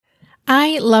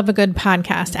I love a good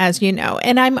podcast, as you know,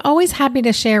 and I'm always happy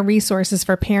to share resources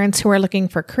for parents who are looking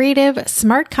for creative,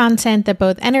 smart content that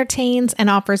both entertains and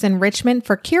offers enrichment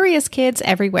for curious kids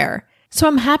everywhere. So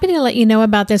I'm happy to let you know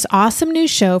about this awesome new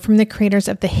show from the creators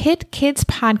of the hit kids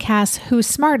podcast Who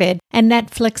Smarted and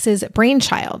Netflix's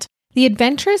Brainchild, the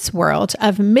adventurous world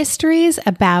of mysteries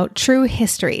about true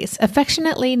histories,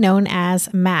 affectionately known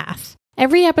as math.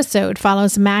 Every episode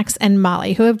follows Max and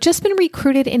Molly, who have just been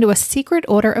recruited into a secret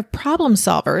order of problem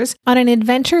solvers on an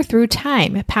adventure through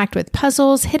time, packed with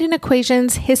puzzles, hidden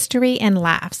equations, history, and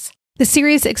laughs. The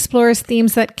series explores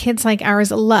themes that kids like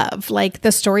ours love, like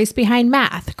the stories behind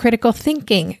math, critical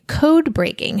thinking, code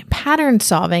breaking, pattern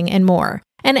solving, and more.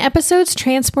 And episodes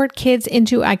transport kids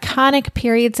into iconic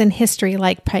periods in history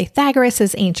like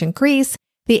Pythagoras' ancient Greece,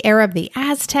 the era of the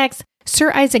Aztecs,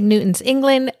 Sir Isaac Newton's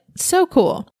England. So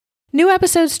cool. New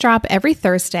episodes drop every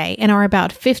Thursday and are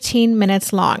about 15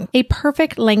 minutes long, a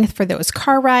perfect length for those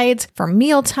car rides, for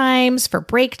meal times, for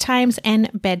break times,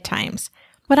 and bedtimes.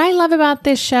 What I love about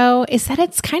this show is that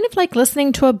it's kind of like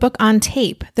listening to a book on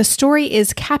tape. The story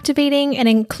is captivating and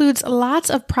includes lots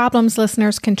of problems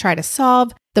listeners can try to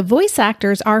solve. The voice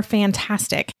actors are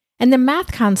fantastic, and the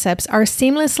math concepts are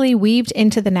seamlessly weaved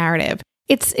into the narrative.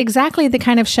 It's exactly the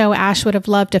kind of show Ash would have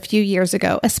loved a few years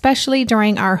ago, especially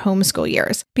during our homeschool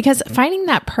years, because finding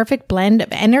that perfect blend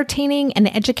of entertaining and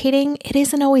educating, it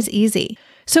isn't always easy.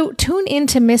 So tune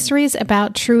into Mysteries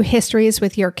About True Histories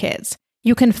with your kids.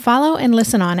 You can follow and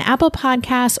listen on Apple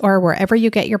Podcasts or wherever you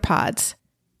get your pods.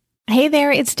 Hey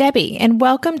there, it's Debbie, and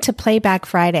welcome to Playback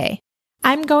Friday.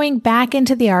 I'm going back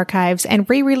into the archives and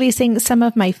re-releasing some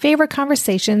of my favorite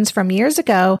conversations from years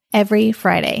ago every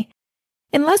Friday.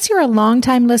 Unless you're a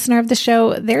longtime listener of the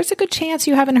show, there's a good chance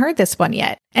you haven't heard this one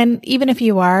yet. And even if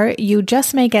you are, you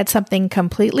just may get something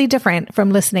completely different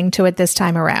from listening to it this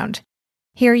time around.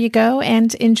 Here you go,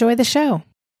 and enjoy the show.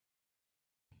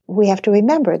 We have to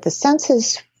remember the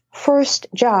sense's first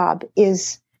job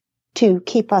is to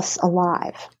keep us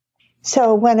alive.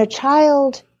 So when a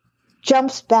child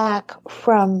jumps back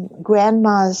from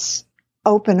grandma's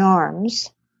open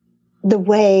arms, the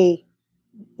way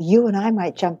you and I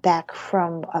might jump back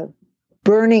from a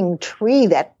burning tree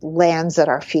that lands at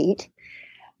our feet,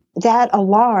 that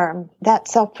alarm, that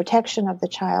self-protection of the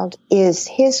child is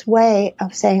his way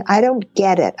of saying, I don't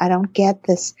get it. I don't get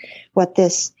this, what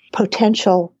this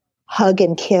potential hug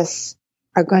and kiss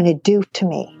are going to do to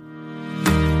me.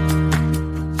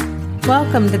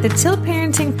 Welcome to the Tilt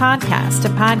Parenting Podcast, a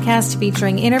podcast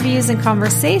featuring interviews and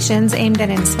conversations aimed at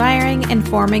inspiring,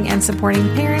 informing, and supporting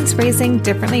parents raising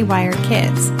differently wired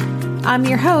kids. I'm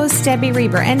your host, Debbie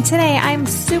Reber, and today I'm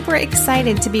super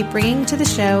excited to be bringing to the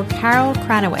show Carol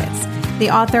Kranowitz,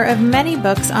 the author of many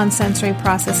books on sensory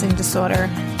processing disorder,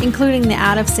 including The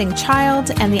Out of Sync Child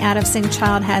and The Out of Sync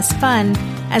Child Has Fun,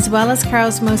 as well as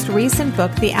Carol's most recent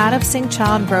book, The Out of Sync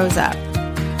Child Grows Up.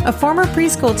 A former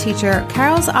preschool teacher,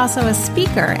 Carol's also a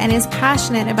speaker and is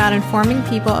passionate about informing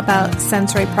people about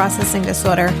sensory processing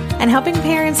disorder and helping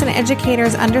parents and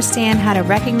educators understand how to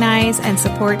recognize and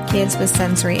support kids with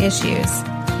sensory issues.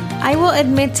 I will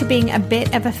admit to being a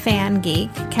bit of a fan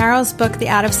geek. Carol's book, The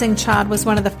Out of Sync Child, was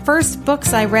one of the first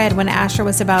books I read when Asher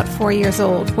was about 4 years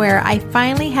old, where I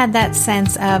finally had that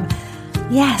sense of,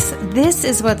 yes, this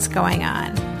is what's going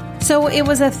on. So it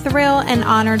was a thrill and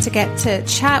honor to get to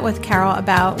chat with Carol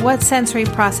about what sensory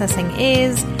processing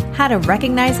is, how to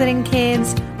recognize it in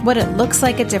kids, what it looks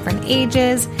like at different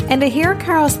ages, and to hear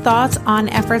Carol's thoughts on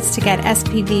efforts to get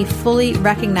SPD fully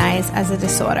recognized as a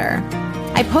disorder.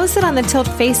 I posted on the Tilt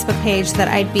Facebook page that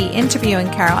I'd be interviewing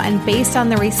Carol, and based on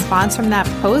the response from that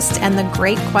post and the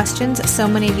great questions so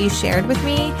many of you shared with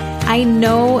me, I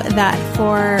know that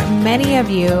for many of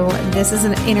you, this is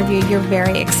an interview you're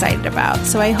very excited about.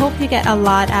 So I hope you get a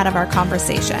lot out of our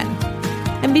conversation.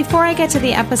 And before I get to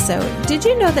the episode, did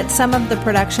you know that some of the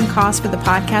production costs for the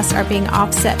podcast are being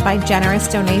offset by generous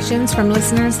donations from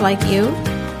listeners like you?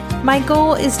 My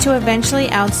goal is to eventually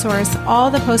outsource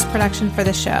all the post-production for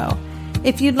the show.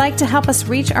 If you'd like to help us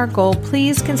reach our goal,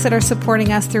 please consider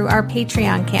supporting us through our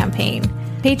Patreon campaign.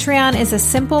 Patreon is a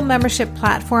simple membership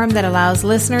platform that allows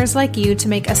listeners like you to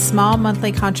make a small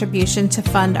monthly contribution to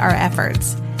fund our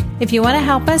efforts. If you want to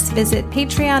help us, visit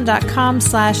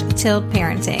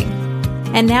patreon.com/tiltparenting.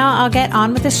 And now I'll get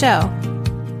on with the show.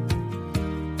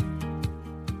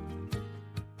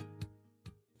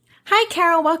 Hi,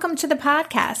 Carol. Welcome to the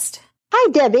podcast. Hi,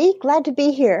 Debbie. Glad to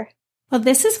be here. Well,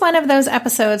 this is one of those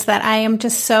episodes that I am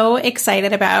just so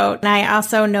excited about. And I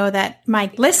also know that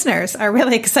my listeners are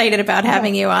really excited about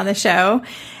having you on the show.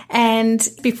 And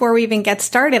before we even get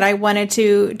started, I wanted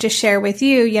to just share with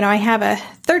you, I have a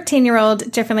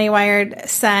 13-year-old differently wired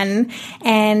son,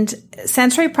 and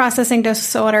sensory processing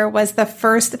disorder was the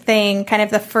first thing, kind of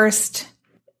the first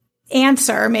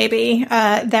answer maybe,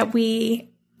 that we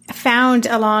found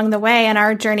along the way in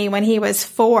our journey when he was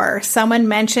 4. Someone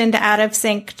mentioned out of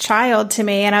sync child to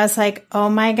me, and I was like, oh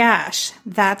my gosh,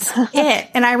 that's it.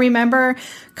 And I remember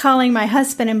calling my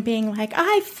husband and being like,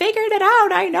 I figured it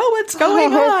out. I know what's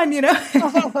going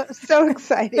on, So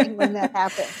exciting when that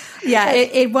happened. Yeah,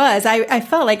 it was. I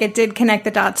felt like it did connect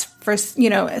the dots for,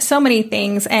 so many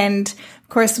things. And of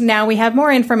course, now we have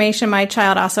more information. My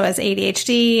child also has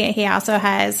ADHD. He also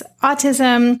has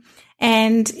autism.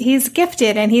 And he's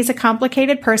gifted and he's a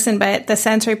complicated person, but the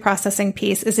sensory processing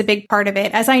piece is a big part of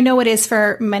it, as I know it is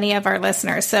for many of our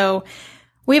listeners. So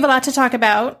we have a lot to talk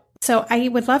about. So I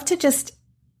would love to just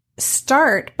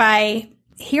start by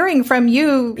hearing from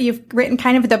you. You've written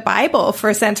kind of the Bible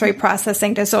for sensory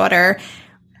processing disorder.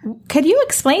 Could you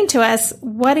explain to us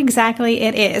what exactly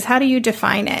it is? How do you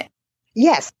define it?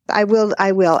 Yes, I will.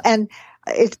 And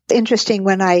it's interesting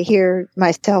when I hear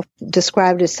myself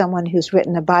described as someone who's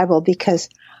written a Bible, because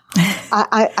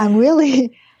I'm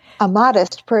really a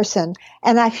modest person,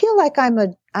 and I feel like I'm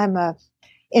a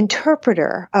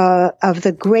interpreter of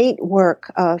the great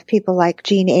work of people like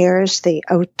Jean Ayers, the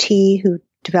OT who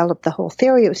developed the whole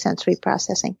theory of sensory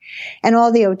processing, and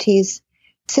all the OTs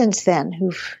since then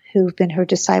who've been her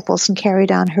disciples and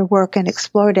carried on her work and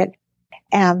explored it.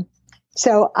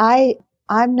 So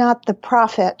I'm not the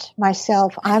prophet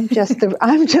myself. I'm just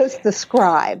the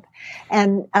scribe,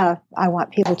 and I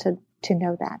want people to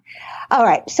know that. All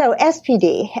right. So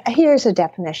SPD. Here's a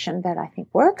definition that I think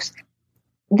works.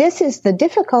 This is the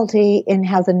difficulty in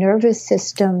how the nervous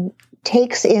system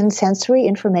takes in sensory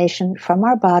information from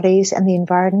our bodies and the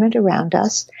environment around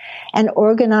us, and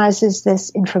organizes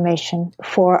this information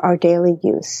for our daily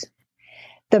use.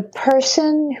 The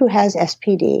person who has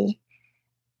SPD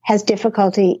has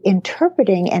difficulty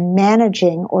interpreting and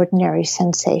managing ordinary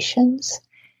sensations,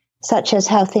 such as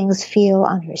how things feel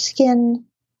on her skin,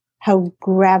 how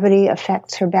gravity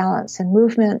affects her balance and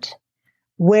movement,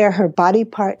 where her body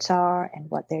parts are and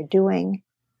what they're doing.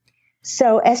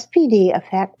 So SPD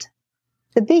affect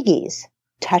the biggies: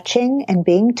 touching and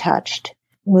being touched,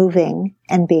 moving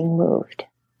and being moved.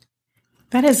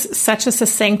 That is such a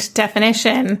succinct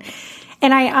definition.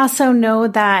 And I also know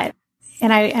that,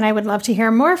 and I would love to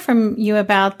hear more from you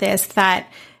about this, that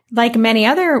like many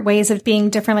other ways of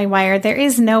being differently wired, there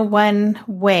is no one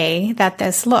way that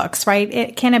this looks, right?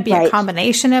 It can be a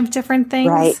combination of different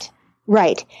things.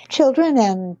 Right. Children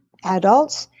and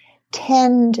adults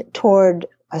tend toward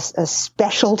a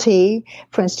specialty.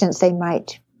 For instance, they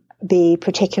might be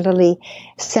particularly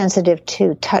sensitive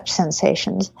to touch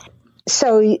sensations.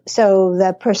 So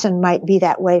the person might be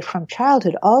that way from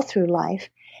childhood all through life.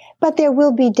 But there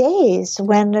will be days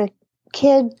when a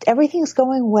kid, everything's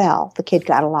going well. The kid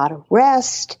got a lot of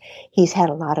rest. He's had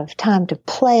a lot of time to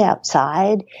play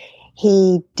outside.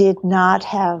 He did not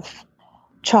have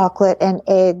chocolate and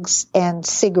eggs and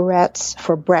cigarettes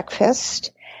for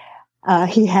breakfast.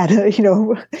 He had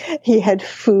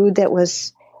food that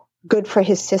was good for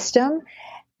his system.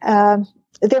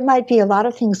 There might be a lot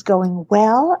of things going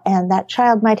well, and that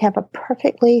child might have a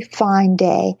perfectly fine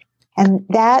day. And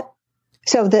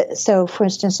so for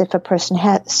instance, if a person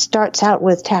starts out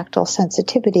with tactile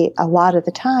sensitivity a lot of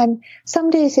the time, some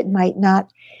days it might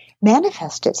not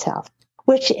manifest itself,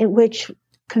 which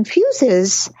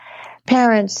confuses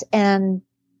parents and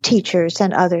teachers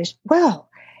and others. Well,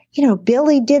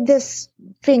 Billy did this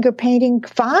finger painting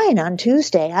fine on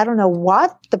Tuesday. I don't know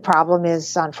what the problem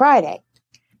is on Friday.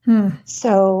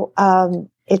 So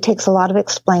it takes a lot of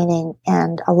explaining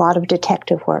and a lot of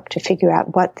detective work to figure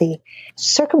out what the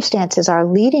circumstances are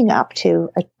leading up to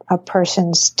a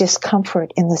person's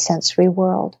discomfort in the sensory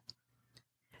world.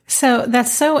 So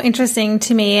that's so interesting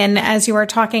to me. And as you were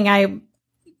talking,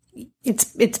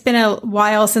 it's been a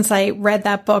while since I read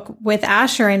that book with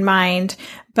Asher in mind,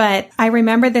 but I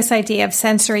remember this idea of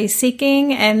sensory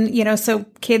seeking, and so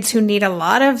kids who need a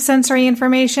lot of sensory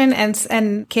information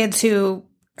and kids who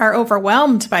are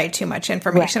overwhelmed by too much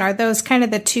information. Right. Are those kind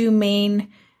of the two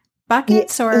main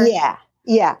buckets?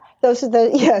 Yeah. Those are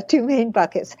the two main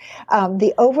buckets.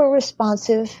 The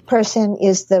over-responsive person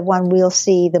is the one we'll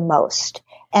see the most,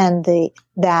 and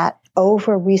that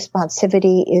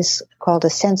over-responsivity is called a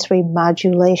sensory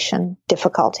modulation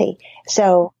difficulty.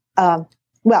 So,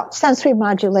 sensory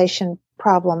modulation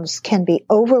problems can be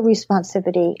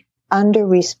over-responsivity under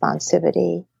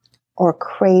responsivity or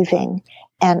craving.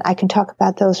 And I can talk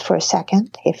about those for a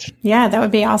second. Yeah, that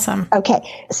would be awesome. Okay.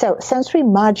 So sensory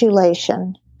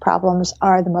modulation problems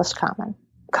are the most common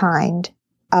kind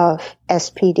of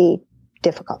SPD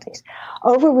difficulties.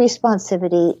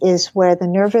 Over-responsivity is where the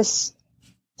nervous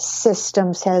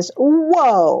system says,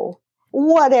 whoa,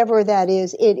 whatever that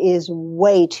is, it is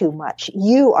way too much.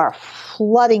 You are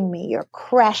flooding me. You're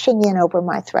crashing in over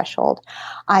my threshold.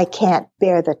 I can't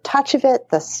bear the touch of it,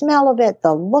 the smell of it,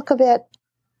 the look of it.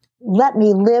 Let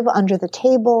me live under the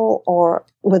table or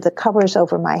with the covers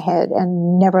over my head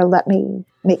and never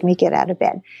make me get out of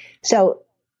bed. So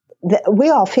we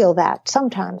all feel that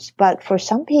sometimes, but for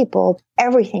some people,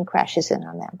 everything crashes in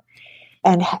on them.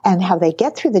 And how they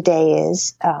get through the day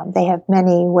is they have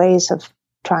many ways of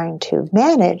trying to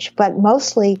manage, but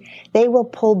mostly they will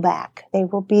pull back. They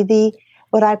will be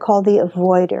what I call the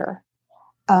avoider.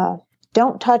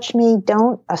 Don't touch me.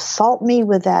 Don't assault me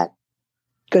with that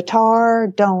guitar.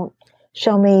 Don't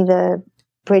show me the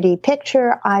pretty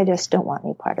picture. I just don't want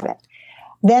any part of it.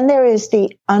 Then there is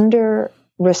the under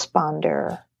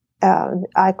responder.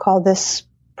 I call this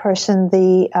person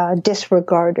the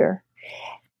disregarder.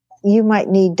 You might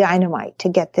need dynamite to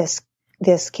get this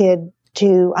kid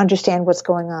to understand what's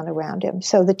going on around him.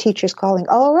 So the teacher's calling,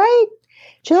 all right,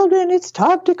 children, it's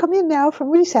time to come in now from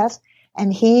recess.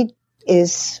 And he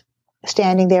is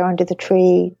standing there under the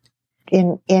tree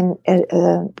in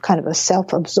a kind of a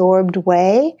self-absorbed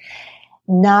way,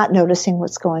 not noticing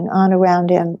what's going on around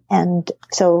him. And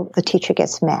so the teacher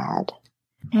gets mad.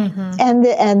 Mm-hmm.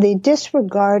 And the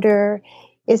disregarder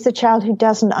is the child who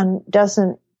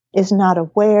is not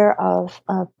aware of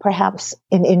perhaps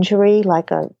an injury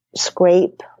like a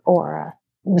scrape or a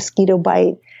mosquito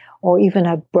bite or even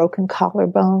a broken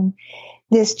collarbone.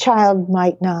 This child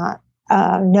might not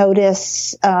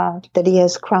notice that he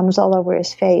has crumbs all over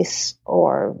his face,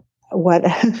 or what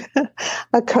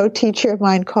a co-teacher of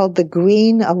mine called the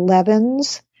green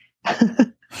 11s,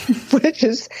 which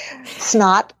is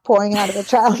snot pouring out of a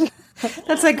child.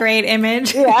 That's a great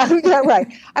image. Yeah, right.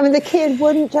 I mean, the kid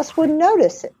wouldn't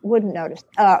notice it,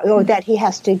 or that he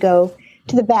has to go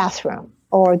to the bathroom,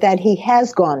 or that he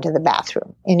has gone to the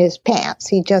bathroom in his pants.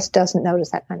 He just doesn't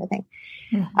notice that kind of thing.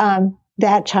 Mm-hmm.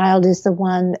 That child is the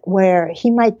one where he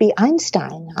might be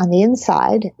Einstein on the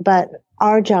inside, but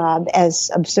our job as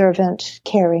observant,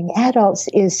 caring adults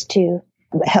is to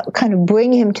help kind of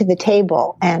bring him to the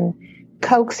table and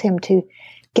coax him to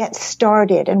get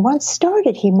started. And once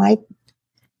started, he might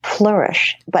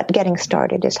flourish, but getting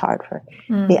started is hard for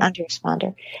the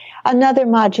under-responder. Another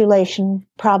modulation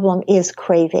problem is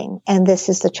craving. And this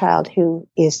is the child who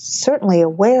is certainly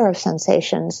aware of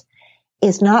sensations,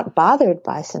 is not bothered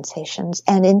by sensations,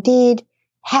 and indeed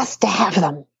has to have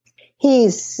them.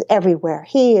 He's everywhere.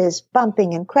 He is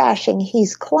bumping and crashing.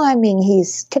 He's climbing.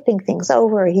 He's tipping things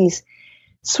over. He's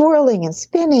swirling and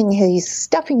spinning. He's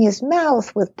stuffing his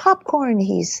mouth with popcorn.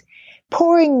 He's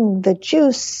pouring the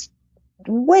juice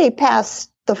way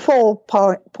past the full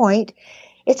point.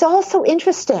 It's also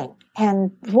interesting.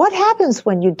 And what happens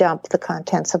when you dump the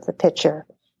contents of the pitcher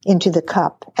into the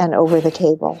cup and over the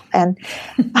table? And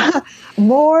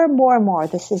more.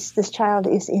 This child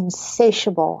is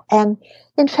insatiable. And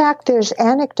in fact, there's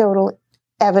anecdotal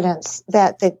evidence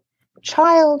that the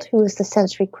child who is the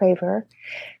sensory craver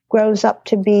grows up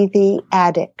to be the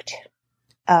addict.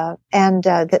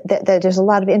 There's a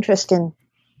lot of interest in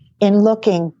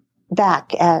looking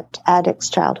back at addicts'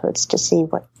 childhoods to see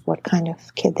what kind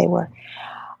of kid they were.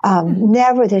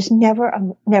 There's never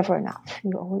enough.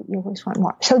 You always want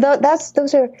more. So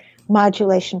those are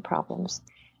modulation problems.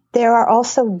 There are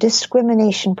also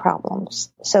discrimination problems.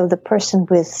 So the person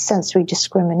with sensory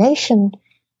discrimination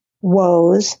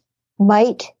woes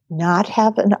might not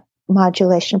have a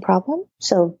modulation problem.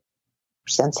 So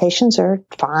sensations are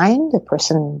fine. The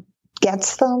person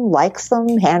gets them, likes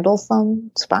them, handles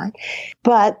them. It's fine,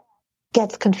 but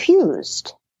gets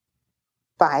confused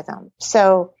by them.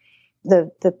 So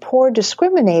the poor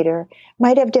discriminator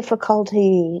might have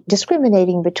difficulty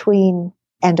discriminating between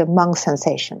and among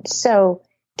sensations. So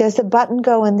does the button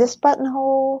go in this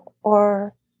buttonhole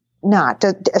or not?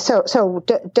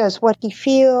 Does what he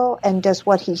feel and does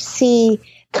what he see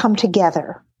come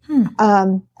together?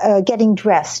 Getting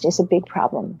dressed is a big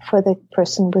problem for the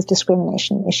person with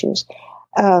discrimination issues.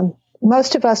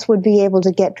 Most of us would be able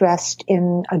to get dressed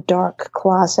in a dark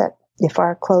closet if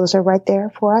our clothes are right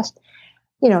there for us.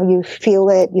 You know, you feel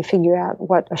it, you figure out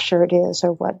what a shirt is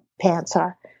or what pants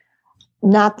are.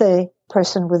 Not the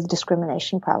person with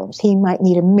discrimination problems. He might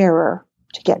need a mirror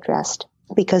to get dressed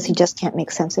because he just can't make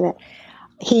sense of it.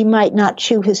 He might not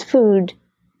chew his food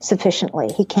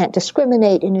sufficiently. He can't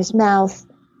discriminate in his mouth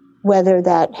whether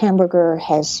that hamburger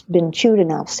has been chewed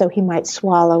enough, so he might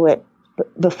swallow it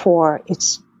before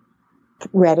it's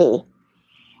ready.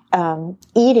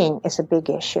 Eating is a big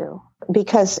issue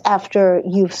because after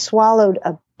you've swallowed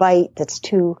a bite that's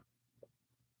too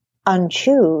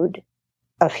unchewed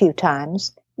a few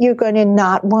times, you're going to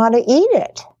not want to eat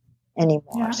it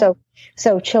anymore. Yeah.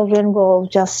 So children will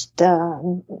just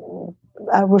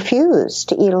refuse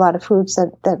to eat a lot of foods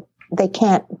that they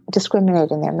can't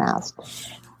discriminate in their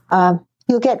mouths.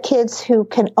 You'll get kids who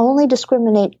can only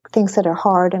discriminate things that are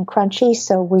hard and crunchy.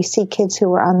 So we see kids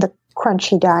who are on the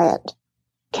crunchy diet.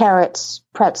 Carrots,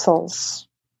 pretzels,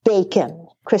 bacon,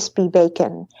 crispy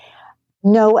bacon,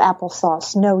 no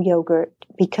applesauce, no yogurt,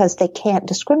 because they can't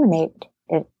discriminate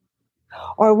it.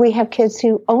 Or we have kids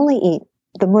who only eat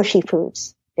the mushy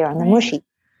foods. They're on the mushy.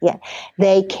 Yeah.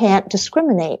 They can't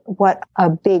discriminate what a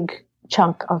big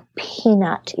chunk of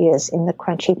peanut is in the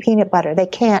crunchy peanut butter. They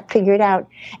can't figure it out.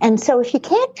 And so if you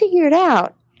can't figure it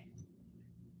out,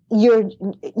 you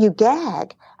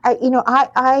gag.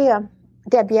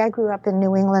 Debbie, I grew up in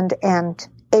New England and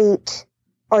ate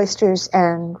oysters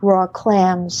and raw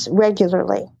clams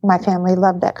regularly. My family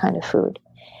loved that kind of food.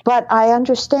 But I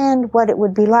understand what it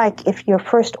would be like if your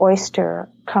first oyster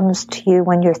comes to you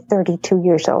when you're 32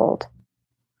 years old.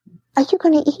 Are you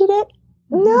going to eat it?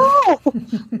 No.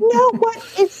 No, what?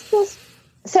 It's just...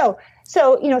 So,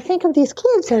 think of these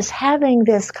kids as having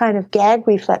this kind of gag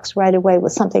reflex right away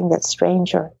with something that's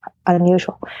strange or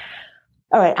unusual.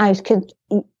 All right,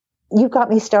 you got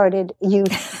me started. You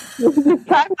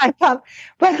got my pump.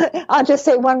 But I'll just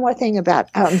say one more thing about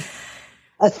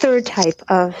a third type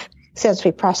of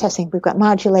sensory processing. We've got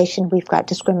modulation, we've got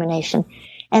discrimination.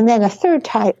 And then a third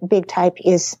big type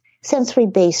is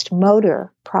sensory-based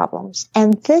motor problems.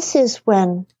 And this is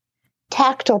when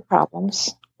tactile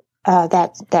problems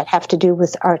that have to do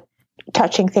with our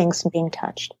touching things and being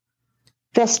touched.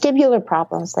 Vestibular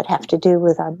problems that have to do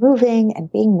with our moving and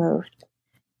being moved.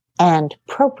 And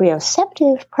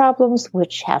proprioceptive problems,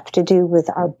 which have to do with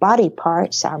our body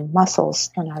parts, our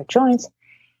muscles, and our joints.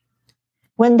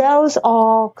 When those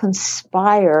all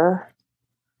conspire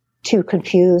to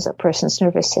confuse a person's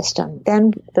nervous system,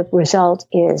 then the result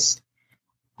is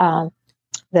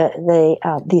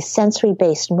these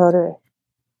sensory-based motor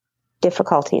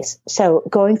difficulties. So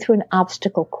going through an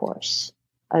obstacle course,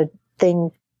 a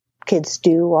thing kids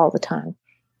do all the time,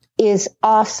 is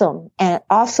awesome and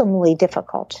awesomely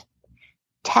difficult.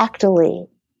 Tactily,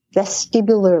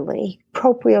 vestibularly,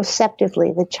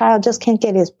 proprioceptively, the child just can't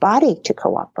get his body to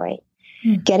cooperate.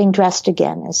 Getting dressed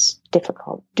again is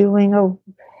difficult. Doing a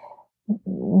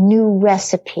new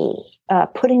recipe,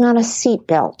 putting on a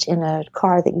seatbelt in a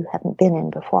car that you haven't been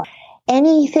in before.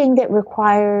 Anything that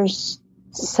requires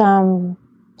some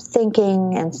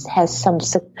thinking and has some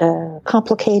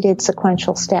complicated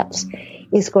sequential steps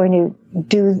is going to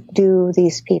do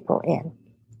these people in.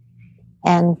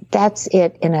 And that's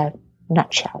it in a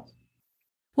nutshell.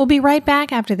 We'll be right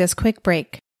back after this quick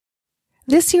break.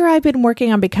 This year, I've been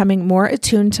working on becoming more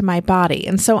attuned to my body,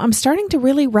 and so I'm starting to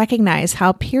really recognize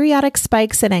how periodic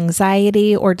spikes in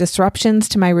anxiety or disruptions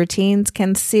to my routines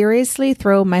can seriously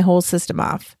throw my whole system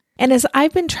off. And as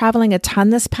I've been traveling a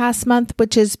ton this past month,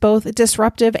 which is both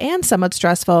disruptive and somewhat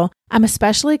stressful, I'm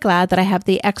especially glad that I have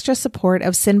the extra support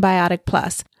of Synbiotic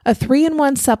Plus, a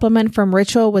 3-in-1 supplement from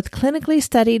Ritual with clinically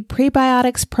studied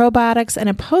prebiotics, probiotics, and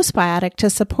a postbiotic to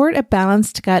support a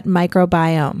balanced gut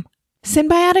microbiome.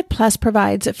 Synbiotic Plus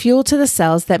provides fuel to the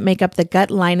cells that make up the gut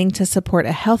lining to support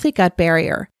a healthy gut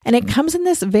barrier. And it comes in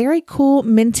this very cool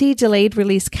minty delayed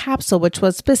release capsule, which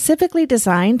was specifically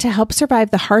designed to help survive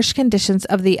the harsh conditions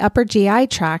of the upper GI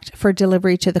tract for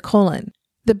delivery to the colon.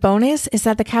 The bonus is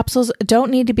that the capsules don't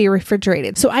need to be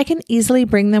refrigerated, so I can easily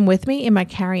bring them with me in my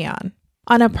carry-on.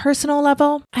 On a personal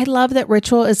level, I love that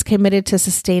Ritual is committed to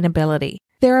sustainability.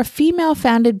 They're a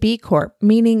female-founded B Corp,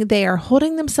 meaning they are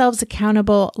holding themselves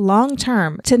accountable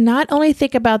long-term to not only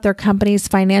think about their company's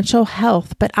financial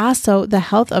health, but also the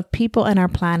health of people and our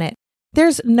planet.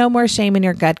 There's no more shame in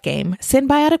your gut game.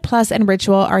 Synbiotic Plus and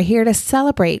Ritual are here to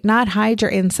celebrate, not hide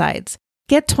your insides.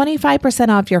 Get 25%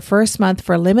 off your first month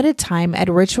for a limited time at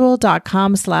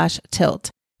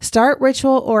ritual.com/tilt. Start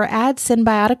Ritual or add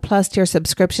Synbiotic Plus to your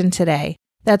subscription today.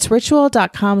 That's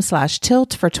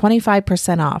ritual.com/tilt for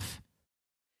 25% off.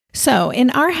 So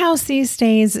in our house these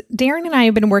days, Darren and I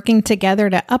have been working together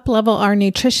to up-level our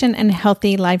nutrition and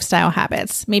healthy lifestyle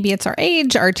habits. Maybe it's our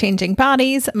age, our changing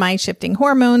bodies, my shifting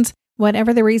hormones,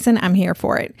 whatever the reason, I'm here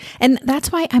for it. And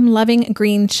that's why I'm loving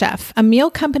Green Chef, a meal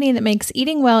company that makes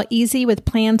eating well easy with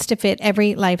plans to fit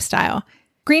every lifestyle.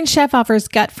 Green Chef offers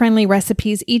gut-friendly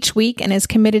recipes each week and is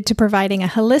committed to providing a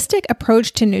holistic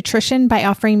approach to nutrition by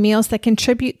offering meals that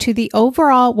contribute to the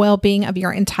overall well-being of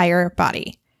your entire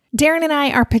body. Darren and I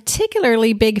are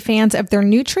particularly big fans of their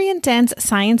nutrient-dense,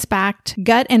 science-backed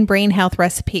gut and brain health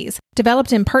recipes,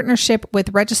 developed in partnership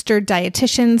with registered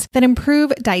dietitians that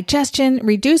improve digestion,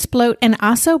 reduce bloat, and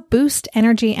also boost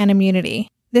energy and immunity.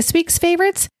 This week's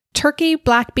favorites? Turkey,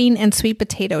 black bean, and sweet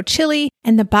potato chili,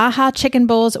 and the Baja chicken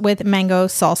bowls with mango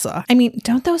salsa. I mean,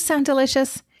 don't those sound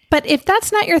delicious? But if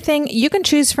that's not your thing, you can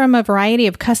choose from a variety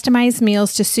of customized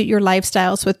meals to suit your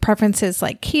lifestyles with preferences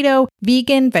like keto,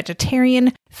 vegan,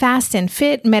 vegetarian, fast and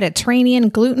fit, Mediterranean,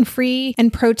 gluten-free,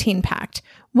 and protein-packed.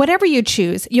 Whatever you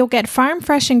choose, you'll get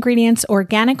farm-fresh ingredients,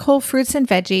 organic whole fruits and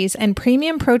veggies, and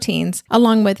premium proteins,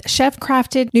 along with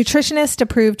chef-crafted,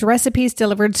 nutritionist-approved recipes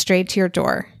delivered straight to your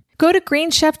door. Go to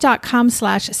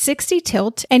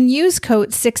greenchef.com/60tilt and use code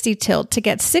 60tilt to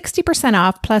get 60%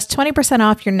 off plus 20%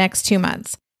 off your next 2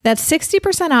 months. That's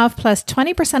 60% off plus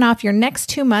 20% off your next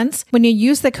 2 months when you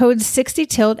use the code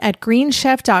 60tilt at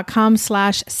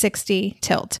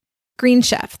greenchef.com/60tilt. Green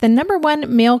Chef, the #1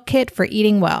 meal kit for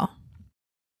eating well.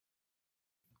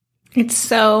 It's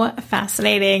so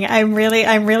fascinating. I'm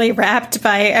really wrapped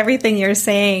by everything you're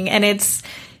saying, and it's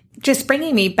just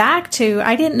bringing me back to,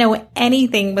 I didn't know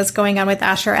anything was going on with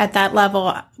Asher at that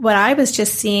level. What I was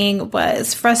just seeing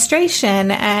was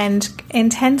frustration and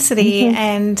intensity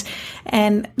and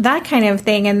that kind of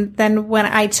thing. And then when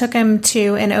I took him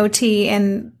to an OT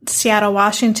in Seattle,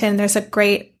 Washington, there's a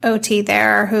great OT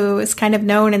there who is kind of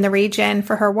known in the region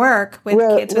for her work with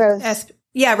kids with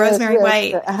Rosemary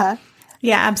White. Uh-huh.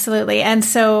 Yeah, absolutely. And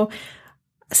so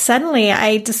suddenly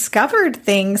I discovered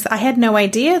things. I had no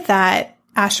idea that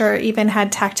Asher even had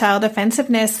tactile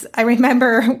defensiveness. I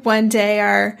remember one day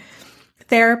our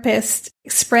therapist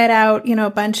spread out, a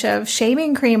bunch of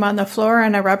shaving cream on the floor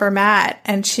on a rubber mat.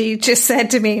 And she just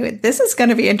said to me, "This is going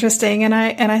to be interesting." And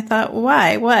I thought,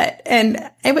 why? What? And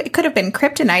it could have been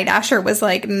kryptonite. Asher was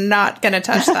like, not going to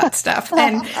touch that stuff.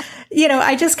 And,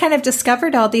 I just kind of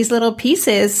discovered all these little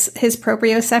pieces, his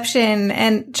proprioception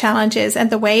and challenges and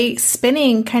the way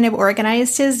spinning kind of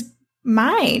organized his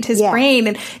mind, his brain.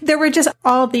 And there were just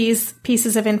all these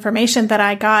pieces of information that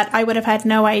I got. I would have had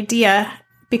no idea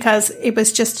because it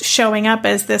was just showing up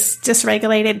as this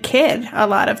dysregulated kid a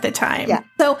lot of the time. Yeah.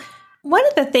 So one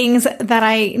of the things that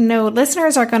I know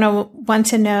listeners are going to want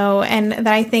to know, and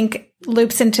that I think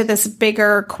loops into this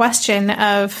bigger question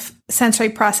of sensory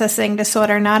processing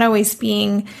disorder not always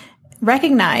being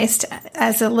recognized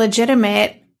as a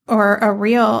legitimate or a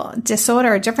real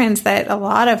disorder or difference that a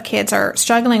lot of kids are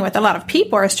struggling with, a lot of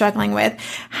people are struggling with.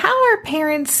 How are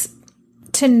parents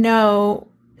to know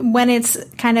when it's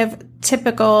kind of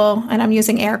typical, and I'm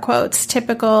using air quotes,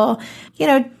 typical,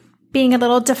 being a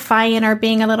little defiant or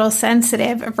being a little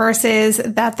sensitive versus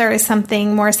that there is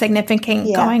something more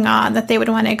significant going on that they would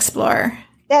want to explore?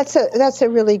 That's a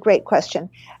really great question.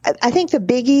 I think the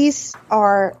biggies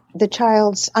are the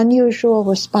child's unusual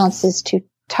responses to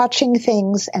touching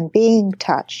things and being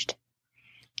touched,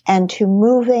 and to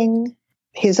moving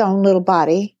his own little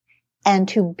body, and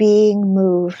to being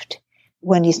moved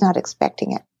when he's not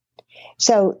expecting it.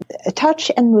 So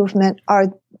touch and movement are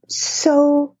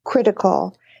so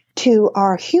critical to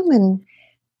our humanness.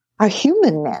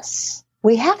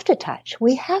 We have to touch.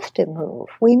 We have to move.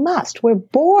 We must. We're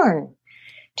born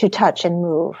to touch and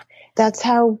move. That's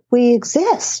how we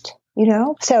exist.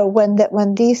 So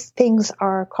when these things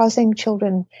are causing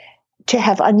children to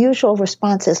have unusual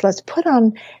responses, let's put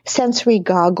on sensory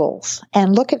goggles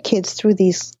and look at kids through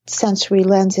these sensory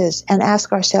lenses and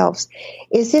ask ourselves,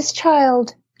 is this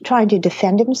child trying to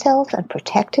defend himself and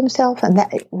protect himself? And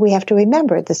that we have to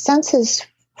remember, the senses'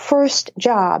 first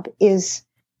job is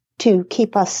to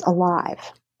keep us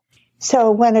alive. So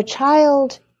when a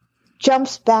child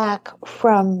jumps back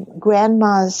from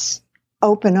grandma's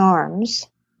open arms,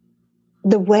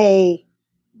 the way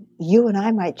you and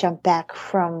I might jump back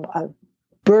from a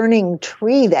burning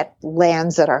tree that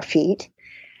lands at our feet,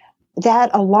 that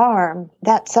alarm,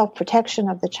 that self-protection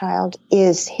of the child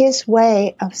is his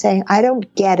way of saying, I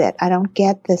don't get it. I don't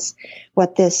get this,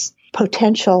 what this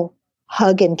potential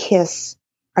hug and kiss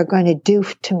are going to do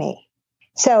to me.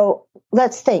 So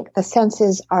let's think, the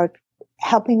senses are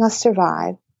helping us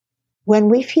survive. When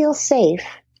we feel safe,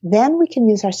 then we can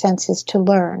use our senses to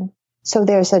learn. So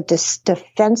there's a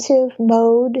defensive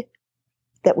mode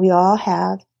that we all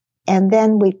have. And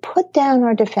then we put down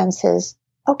our defenses.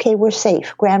 Okay, we're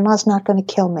safe. Grandma's not going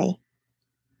to kill me.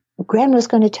 Grandma's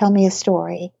going to tell me a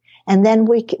story. And then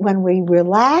when we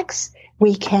relax,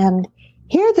 we can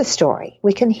hear the story.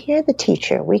 We can hear the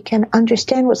teacher. We can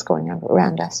understand what's going on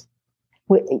around us.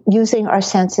 using our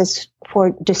senses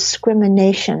for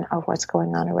discrimination of what's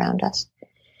going on around us.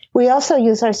 We also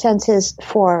use our senses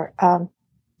for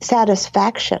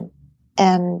satisfaction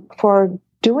and for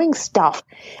doing stuff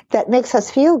that makes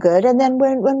us feel good. And then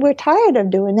when we're tired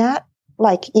of doing that,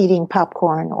 like eating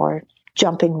popcorn or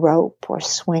jumping rope or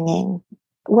swinging,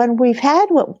 when we've had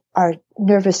what our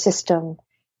nervous system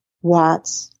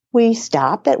wants, we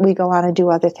stop it. We go on and do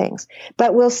other things.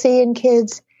 But we'll see in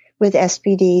kids with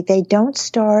SPD, they don't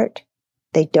start,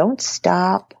 they don't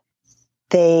stop,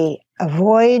 they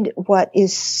avoid what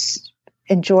is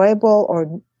enjoyable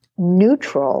or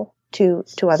neutral to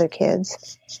other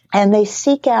kids, and they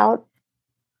seek out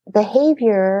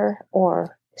behavior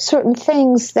or certain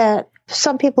things that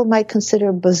some people might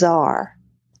consider bizarre.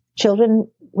 Children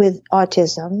with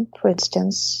autism, for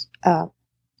instance,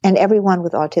 and everyone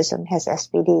with autism has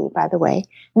SPD, by the way.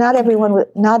 Not everyone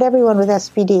with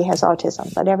SPD has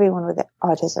autism, but everyone with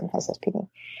autism has SPD.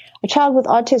 A child with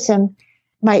autism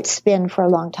might spin for a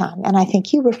long time, and I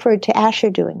think you referred to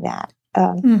Asher doing that,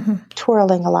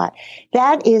 twirling a lot.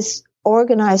 That is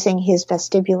organizing his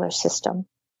vestibular system.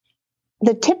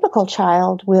 The typical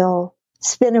child will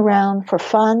spin around for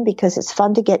fun because it's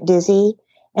fun to get dizzy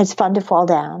and it's fun to fall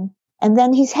down, and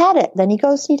then he's had it. Then he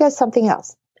goes, he does something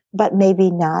else. But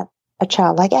maybe not a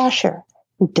child like Asher,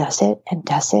 who does it and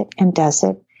does it and does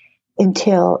it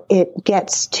until it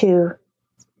gets to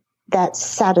that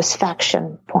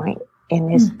satisfaction point in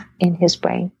his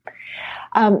brain.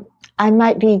 I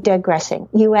might be digressing.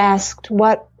 You asked,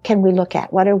 what can we look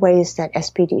at? What are ways that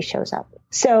SPD shows up?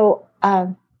 So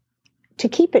to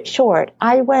keep it short,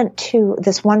 I went to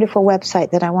this wonderful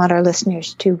website that I want our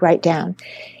listeners to write down.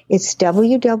 It's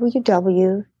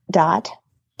spdstar.org.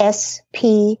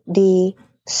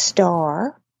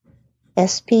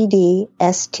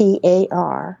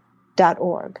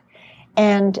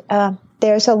 And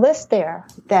there's a list there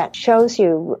that shows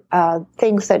you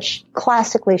things that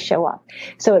classically show up.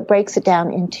 So it breaks it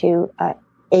down into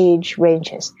age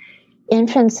ranges.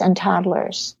 Infants and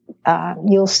toddlers,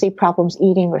 you'll see problems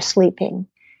eating or sleeping,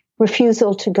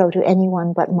 refusal to go to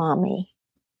anyone but mommy,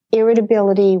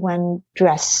 irritability when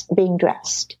being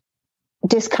dressed,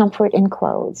 discomfort in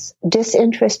clothes,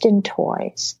 disinterest in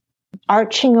toys,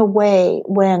 arching away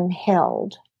when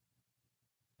held,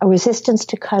 a resistance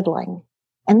to cuddling.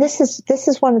 And this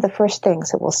is one of the first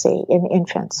things that we'll see in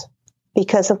infants,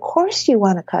 because of course you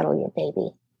want to cuddle your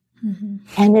baby. Mm-hmm.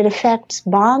 And it affects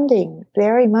bonding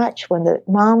very much when the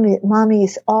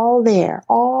mommy's all there,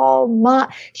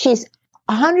 she's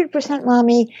 100%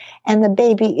 mommy, and the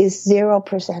baby is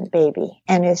 0% baby,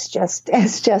 and it's just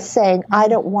saying, I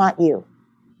don't want you.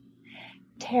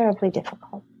 Terribly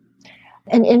difficult.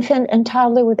 An infant and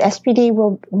toddler with SPD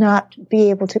will not be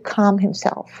able to calm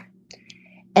himself,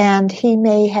 and he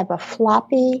may have a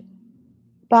floppy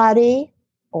body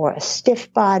or a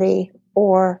stiff body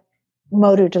or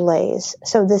motor delays.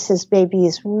 So baby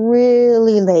is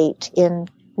really late in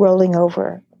rolling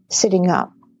over, sitting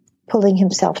up, pulling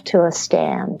himself to a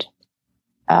stand,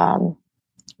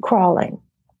 crawling.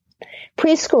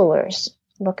 Preschoolers,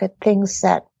 look at things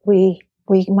that we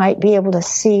might be able to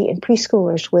see in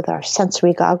preschoolers with our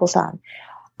sensory goggles on.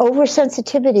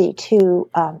 Oversensitivity to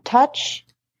touch,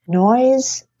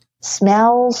 noise,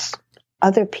 smells,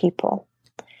 other people.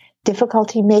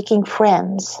 Difficulty making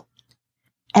friends.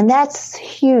 And that's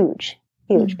huge,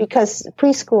 because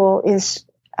preschool is,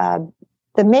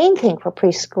 the main thing for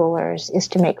preschoolers is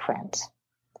to make friends.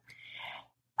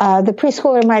 The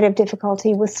preschooler might have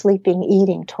difficulty with sleeping,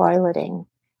 eating, toileting,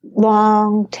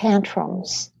 long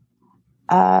tantrums,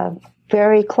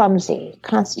 very clumsy,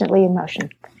 constantly in motion.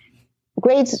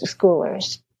 Grade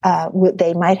schoolers,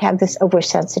 they might have this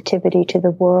oversensitivity to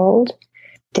the world,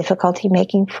 difficulty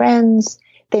making friends.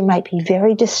 They might be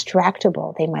very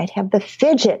distractible. They might have the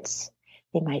fidgets.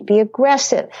 They might be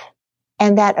aggressive.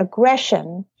 And that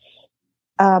aggression,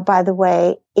 by the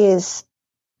way, is,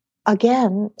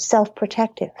 again,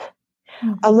 self-protective.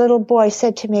 Mm-hmm. A little boy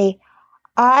said to me,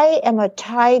 I am a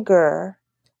tiger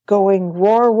going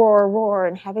roar, roar, roar,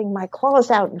 and having my claws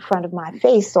out in front of my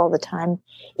face all the time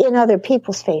in other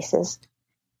people's faces,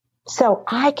 so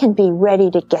I can be ready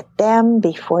to get them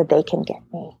before they can get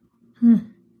me.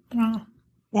 Wow.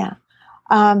 Yeah.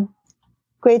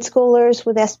 Grade schoolers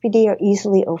with SPD are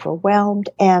easily overwhelmed,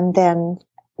 and then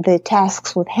the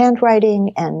tasks with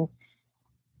handwriting and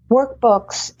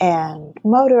workbooks and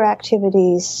motor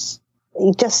activities,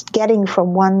 just getting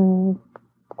from one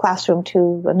classroom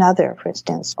to another, for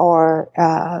instance, or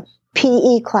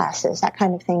PE classes, that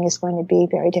kind of thing is going to be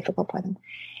very difficult for them.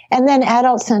 And then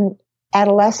adults and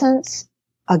adolescents,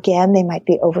 again, they might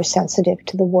be oversensitive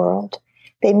to the world.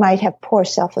 They might have poor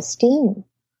self-esteem,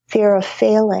 fear of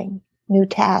failing, new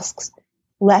tasks,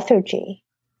 lethargy.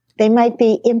 They might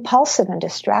be impulsive and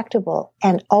distractible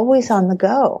and always on the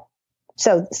go.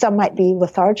 So some might be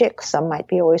lethargic, some might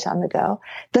be always on the go.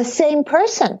 The same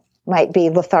person might be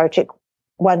lethargic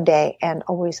one day and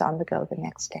always on the go the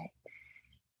next day.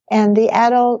 And the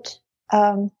adult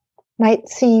might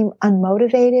seem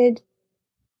unmotivated,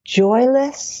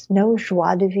 joyless, no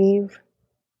joie de vivre,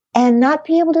 and not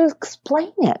be able to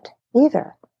explain it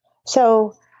either.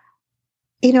 So,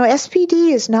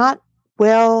 SPD is not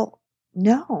well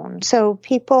known. So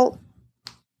people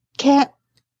can't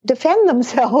defend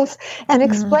themselves and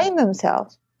explain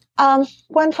themselves.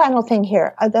 One final thing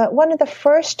here. One of the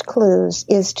first clues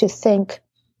is to think,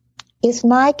 is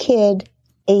my kid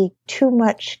a too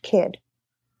much kid?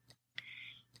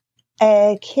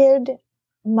 A kid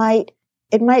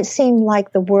it might seem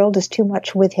like the world is too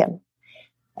much with him,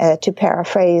 to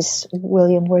paraphrase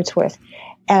William Wordsworth.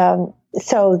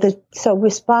 So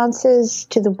responses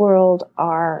to the world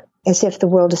are as if the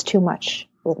world is too much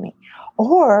with me.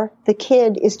 Or the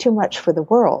kid is too much for the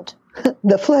world.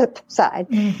 The flip side.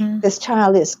 Mm-hmm. This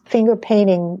child is finger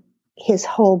painting his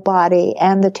whole body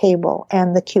and the table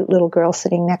and the cute little girl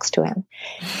sitting next to him.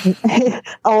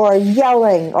 Or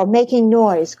yelling or making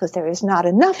noise because there is not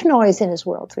enough noise in his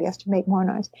world, so he has to make more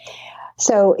noise.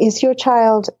 So is your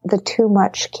child the too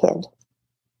much kid?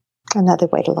 Another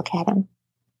way to look at him.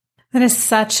 That is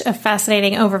such a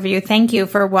fascinating overview. Thank you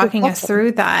for walking us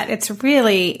through that. It's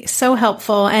really so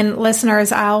helpful. And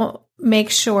listeners, I'll make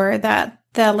sure that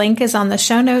the link is on the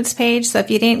show notes page. So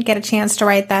if you didn't get a chance to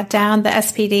write that down, the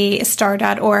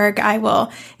spdstar.org, I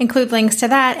will include links to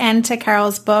that and to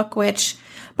Carol's book, which,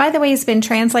 by the way, has been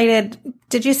translated,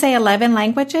 did you say 11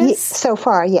 languages? So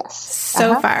far, yes.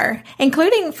 So far,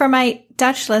 including for my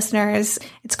Dutch listeners,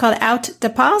 it's called Out de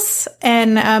Pas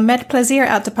and Met Plezier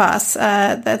Out de Pas.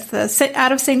 That's the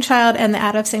Out of Sync Child, and the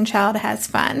Out of Sync Child has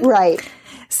fun. Right.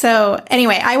 So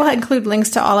anyway, I will include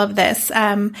links to all of this.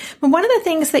 But one of the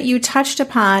things that you touched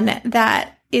upon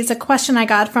that is a question I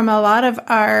got from a lot of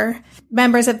our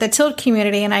members of the Tilt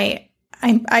community, and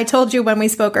I told you when we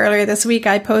spoke earlier this week,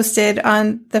 I posted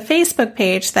on the Facebook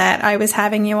page that I was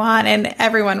having you on, and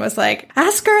everyone was like,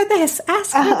 ask her this,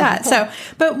 ask her that. So,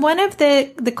 but one of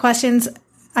the questions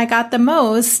I got the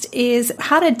most is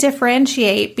how to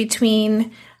differentiate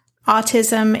between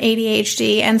autism,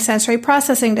 ADHD, and sensory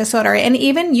processing disorder. And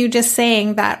even you just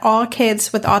saying that all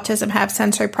kids with autism have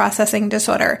sensory processing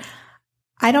disorder.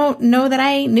 I don't know that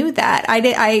I knew that.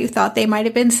 I thought they might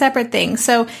have been separate things.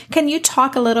 So can you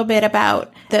talk a little bit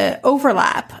about the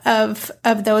overlap of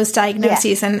those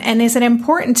diagnoses? Yeah. And is it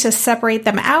important to separate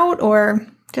them out, or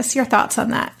just your thoughts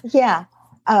on that? Yeah.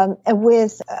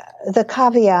 With the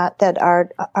caveat that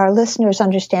our listeners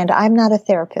understand, I'm not a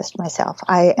therapist myself.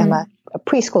 I am a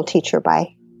preschool teacher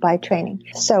by training.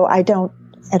 So I don't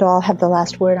at all have the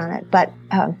last word on it, but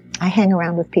I hang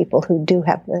around with people who do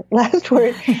have the last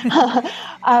word.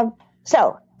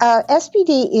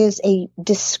 SPD is a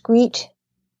discrete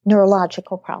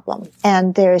neurological problem,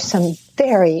 and there's some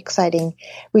very exciting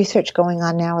research going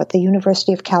on now at the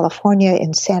University of California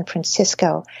in San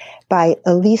Francisco by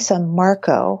Elisa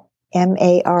Marco,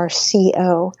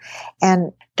 Marco,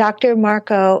 and Dr.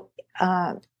 Marco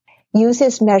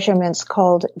uses measurements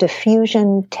called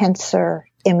diffusion tensor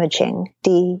imaging,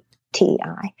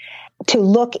 DTI, to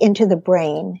look into the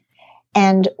brain.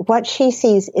 And what she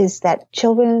sees is that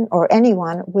children or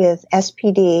anyone with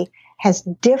SPD has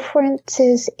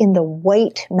differences in the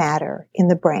weight matter in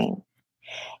the brain.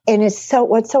 And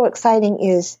what's so exciting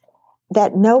is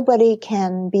that nobody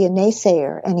can be a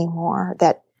naysayer anymore,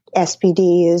 that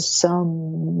SPD is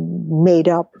some made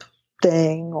up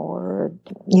thing or,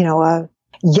 a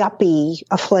yuppie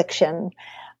affliction.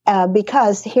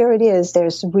 Because here it is,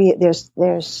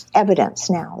 there's evidence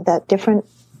now that different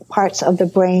parts of the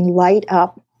brain light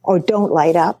up or don't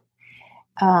light up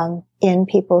in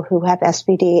people who have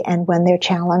SPD and when they're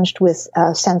challenged with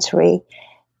sensory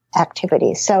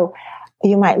activities. So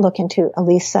you might look into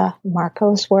Elisa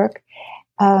Marco's work.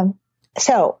 What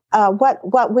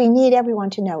we need everyone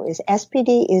to know is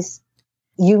SPD is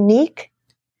unique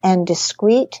and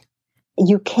discrete.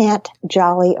 You can't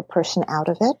jolly a person out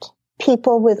of it.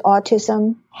 People with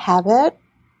autism have it.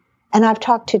 And I've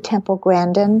talked to Temple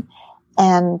Grandin,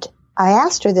 and I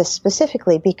asked her this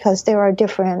specifically because there are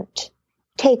different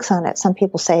takes on it. Some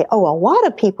people say, a lot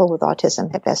of people with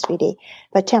autism have SPD.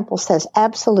 But Temple says,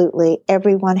 absolutely,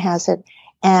 everyone has it.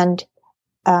 And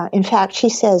in fact, she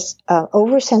says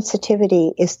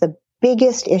oversensitivity is the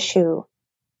biggest issue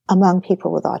among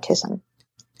people with autism.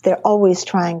 They're always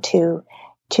trying to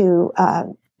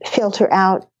filter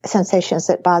out sensations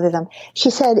that bother them. She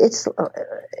said it's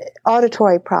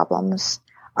auditory problems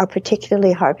are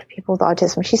particularly hard for people with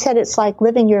autism. She said it's like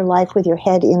living your life with your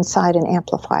head inside an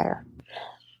amplifier.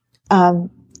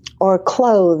 Or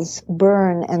clothes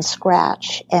burn and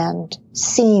scratch, and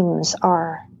seams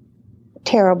are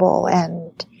terrible,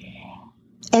 and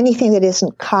anything that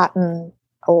isn't cotton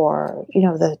or,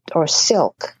 or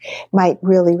silk might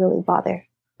really, really bother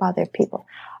people.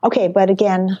 Okay, but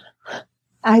again,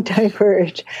 I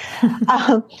diverge.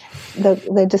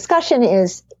 The discussion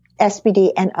is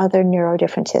SPD and other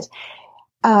neurodifferences.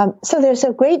 So there's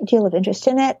a great deal of interest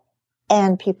in it,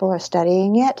 and people are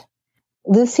studying it.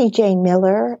 Lucy Jane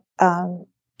Miller,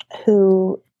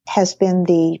 who has been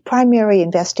the primary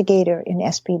investigator in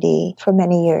SPD for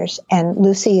many years, and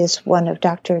Lucy is one of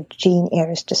Dr. Jean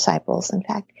Eyre's disciples, in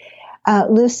fact.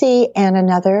 Lucy and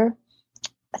another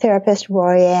therapist,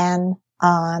 Royanne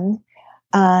Ahn,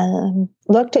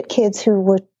 looked at kids who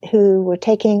were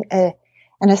taking an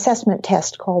assessment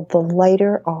test called the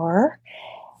Lighter R,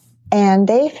 and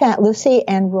Lucy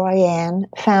and Royanne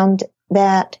found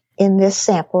that in this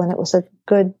sample, and it was a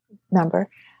good number,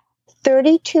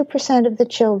 32% of the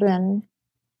children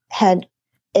had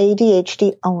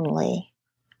ADHD only,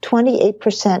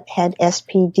 28% had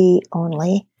SPD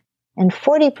only, and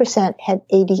 40% had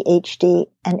ADHD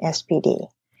and SPD.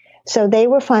 So they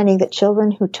were finding that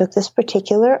children who took this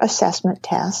particular assessment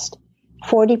test,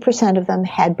 40% of them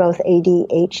had both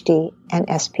ADHD and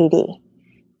SPD.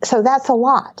 So that's a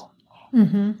lot.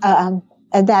 Mm-hmm.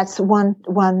 And that's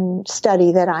one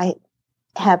study that I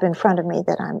have in front of me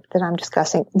that I'm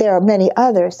discussing. There are many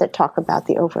others that talk about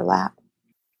the overlap.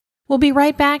 We'll be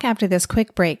right back after this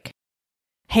quick break.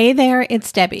 Hey there,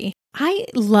 it's Debbie. I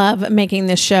love making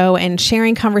this show and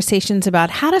sharing conversations about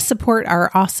how to support our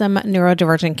awesome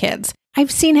neurodivergent kids.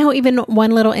 I've seen how even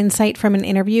one little insight from an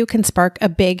interview can spark a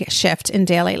big shift in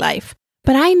daily life.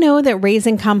 But I know that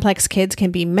raising complex kids can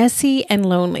be messy and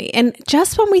lonely. And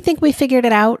just when we think we figured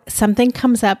it out, something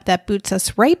comes up that boots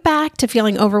us right back to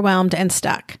feeling overwhelmed and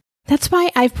stuck. That's why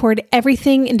I've poured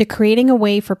everything into creating a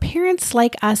way for parents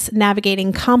like us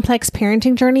navigating complex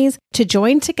parenting journeys to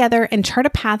join together and chart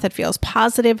a path that feels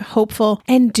positive, hopeful,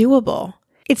 and doable.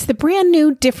 It's the brand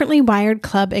new Differently Wired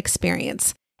Club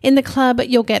experience. In the club,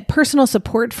 you'll get personal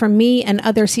support from me and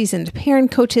other seasoned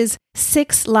parent coaches,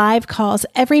 6 live calls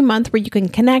every month where you can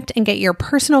connect and get your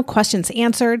personal questions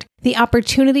answered, the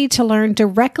opportunity to learn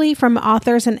directly from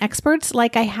authors and experts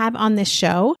like I have on this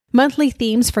show, monthly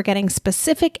themes for getting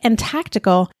specific and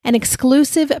tactical, an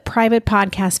exclusive private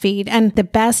podcast feed, and the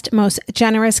best, most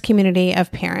generous community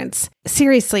of parents.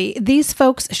 Seriously, these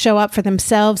folks show up for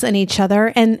themselves and each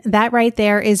other, and that right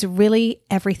there is really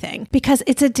everything, because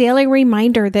it's a daily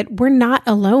reminder that we're not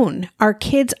alone. Our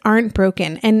kids aren't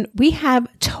broken, and we have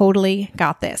totally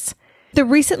got this. The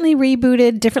recently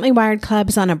rebooted Differently Wired Club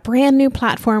is on a brand new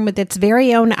platform with its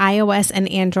very own iOS and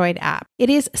Android app.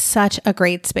 It is such a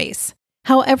great space.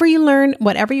 However you learn,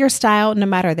 whatever your style, no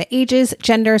matter the ages,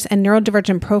 genders, and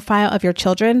neurodivergent profile of your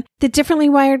children, the Differently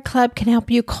Wired Club can help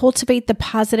you cultivate the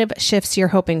positive shifts you're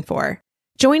hoping for.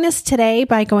 Join us today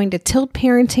by going to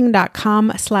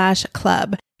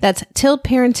tiltparenting.com/club. That's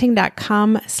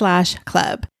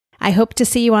tiltparenting.com/club. I hope to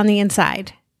see you on the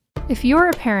inside. If you're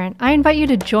a parent, I invite you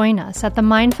to join us at the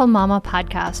Mindful Mama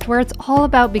podcast, where it's all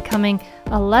about becoming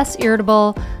a less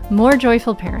irritable, more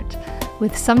joyful parent.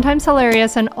 With sometimes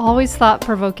hilarious and always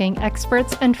thought-provoking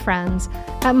experts and friends,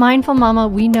 at Mindful Mama,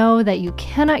 we know that you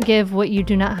cannot give what you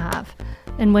do not have.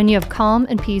 And when you have calm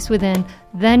and peace within,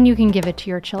 then you can give it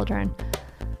to your children.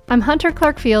 I'm Hunter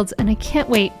Clark Fields, and I can't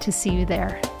wait to see you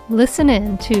there. Listen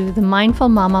in to the Mindful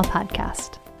Mama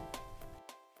podcast.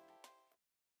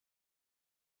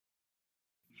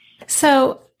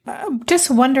 So just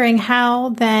wondering, how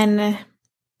then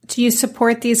do you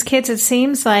support these kids? It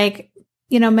seems like,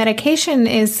 medication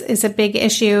is a big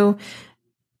issue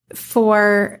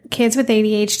for kids with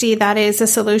ADHD. That is a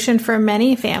solution for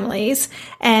many families.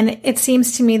 And it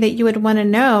seems to me that you would want to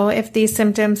know if these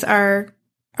symptoms are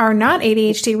not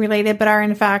ADHD related, but are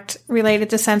in fact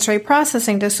related to sensory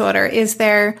processing disorder. Is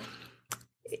there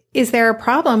a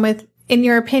problem with, in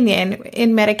your opinion,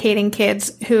 in medicating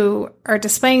kids who are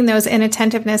displaying those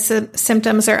inattentiveness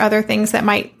symptoms or other things that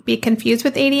might be confused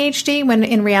with ADHD when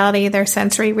in reality they're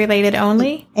sensory related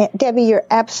only? Debbie, you're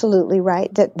absolutely right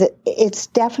that it's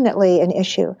definitely an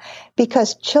issue,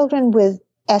 because children with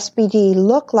SPD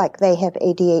look like they have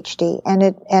ADHD,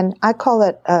 and I call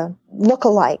it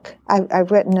look-alike.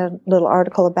 I've written a little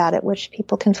article about it, which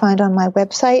people can find on my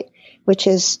website, which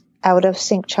is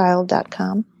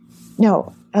outofsyncchild.com.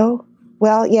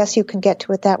 Well, yes, you can get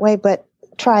to it that way, but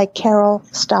try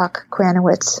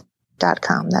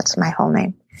carolstockkranowitz.com. That's my whole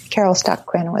name,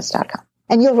 carolstockkranowitz.com.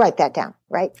 And you'll write that down,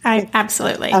 right?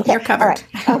 Absolutely. Okay. You're covered.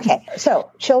 All right. Okay.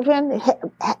 So children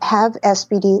have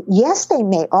SPD. Yes, they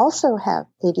may also have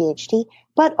ADHD,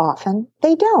 but often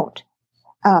they don't.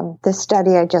 The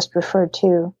study I just referred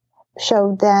to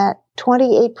showed that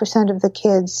 28% of the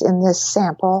kids in this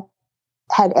sample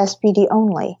had SPD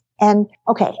only. And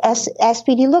okay,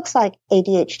 SPD looks like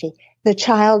ADHD. The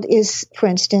child is, for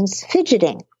instance,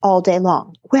 fidgeting all day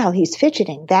long. Well, he's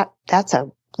fidgeting. That's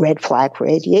a red flag for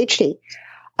ADHD.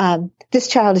 This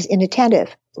child is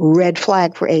inattentive. Red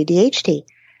flag for ADHD.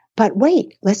 But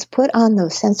wait, let's put on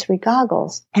those sensory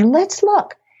goggles and let's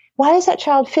look. Why is that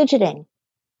child fidgeting?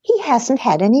 He hasn't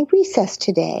had any recess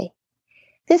today.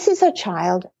 This is a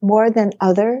child more than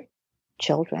other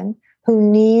children who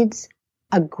needs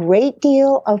a great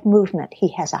deal of movement.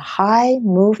 He has a high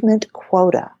movement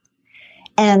quota.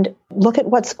 And look at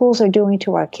what schools are doing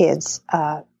to our kids,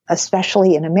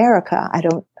 especially in America. I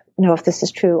don't know if this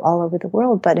is true all over the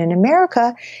world, but in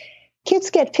America, kids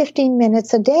get 15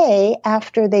 minutes a day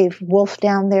after they've wolfed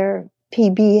down their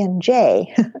PB and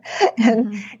J.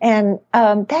 and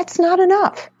that's not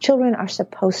enough. Children are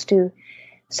supposed to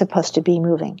be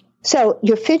moving. So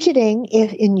you're fidgeting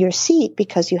in your seat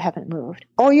because you haven't moved,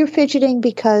 or you're fidgeting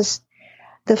because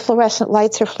the fluorescent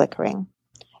lights are flickering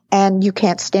and you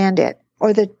can't stand it,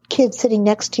 or the kid sitting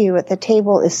next to you at the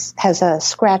table has a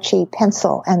scratchy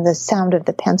pencil and the sound of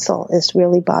the pencil is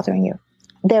really bothering you.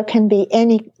 There can be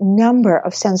any number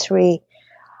of sensory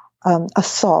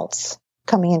assaults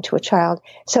coming into a child.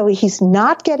 So he's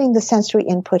not getting the sensory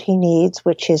input he needs,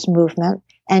 which is movement,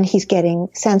 and he's getting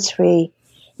sensory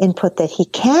input that he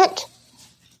can't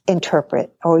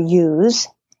interpret or use,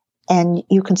 and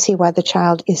you can see why the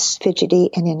child is fidgety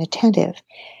and inattentive.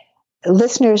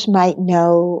 Listeners might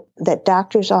know that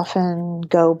doctors often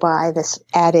go by this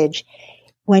adage,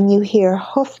 when you hear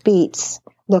hoofbeats,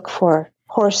 look for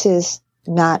horses,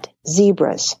 not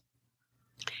zebras.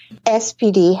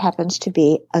 SPD happens to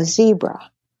be a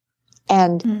zebra.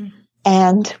 And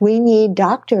we need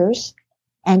doctors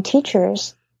and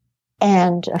teachers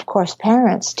and, of course,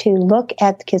 parents to look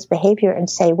at the kid's behavior and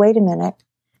say, wait a minute,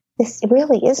 this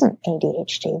really isn't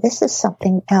ADHD. This is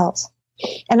something else.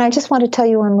 And I just want to tell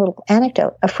you one little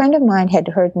anecdote. A friend of mine had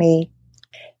heard me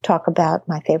talk about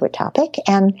my favorite topic,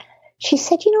 and she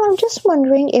said, I'm just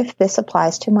wondering if this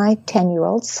applies to my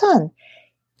 10-year-old son.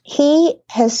 He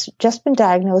has just been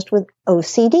diagnosed with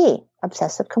OCD,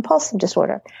 obsessive compulsive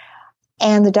disorder,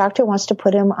 and the doctor wants to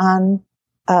put him on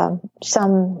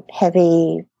some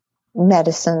heavy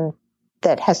medicine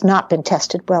that has not been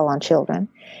tested well on children.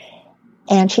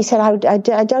 And she said, I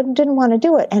didn't want to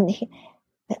do it. And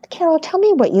Carol, tell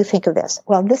me what you think of this.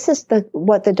 Well, this is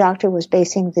what the doctor was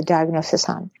basing the diagnosis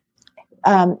on.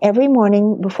 Every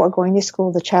morning before going to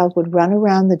school, the child would run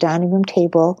around the dining room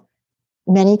table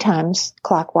many times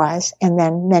clockwise and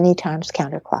then many times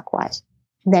counterclockwise.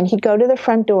 Then he'd go to the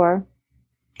front door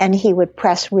and he would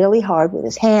press really hard with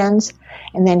his hands,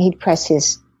 and then he'd press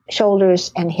his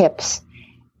shoulders and hips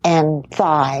and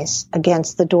thighs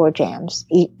against the door jambs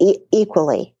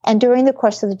equally. And during the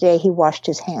course of the day, he washed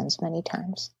his hands many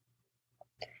times.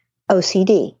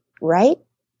 OCD, right?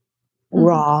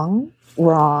 Wrong. He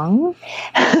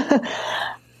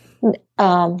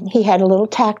had a little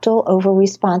tactile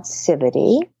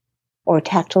over-responsivity or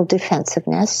tactile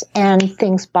defensiveness, and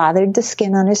things bothered the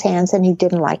skin on his hands, and he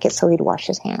didn't like it, so he'd wash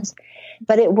his hands.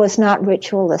 But it was not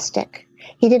ritualistic.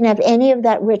 He didn't have any of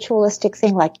that ritualistic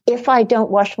thing like, if I don't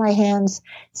wash my hands,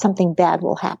 something bad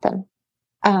will happen.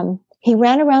 He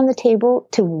ran around the table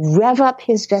to rev up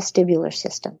his vestibular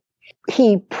system.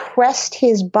 He pressed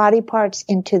his body parts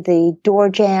into the door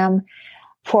jamb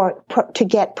to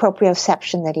get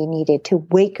proprioception that he needed to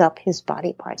wake up his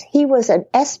body parts. He was an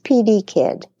SPD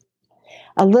kid,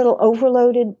 a little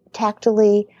overloaded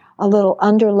tactilely, a little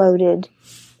underloaded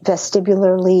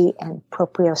vestibularly and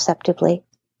proprioceptively.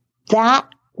 That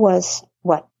was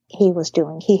what he was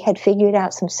doing. He had figured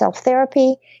out some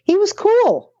self-therapy. He was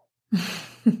cool.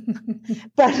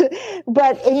 But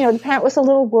the parent was a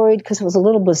little worried because it was a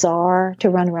little bizarre to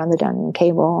run around the dining room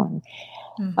table.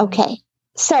 And okay,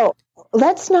 so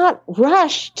let's not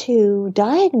rush to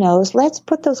diagnose. Let's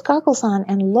put those goggles on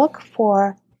and look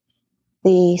for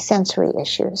the sensory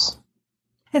issues.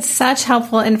 It's such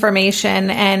helpful information,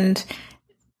 and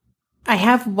I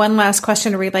have one last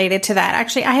question related to that.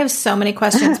 Actually, I have so many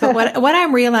questions, but what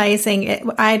I'm realizing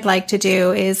I'd like to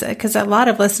do is, because a lot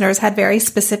of listeners had very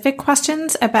specific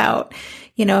questions about,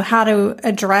 how to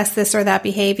address this or that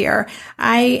behavior.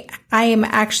 I am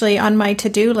actually on my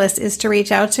to-do list is to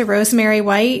reach out to Rosemary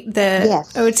White, the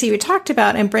OT we talked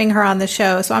about, and bring her on the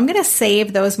show. So I'm going to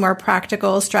save those more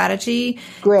practical strategy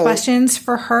questions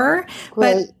for her.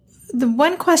 But the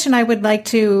one question I would like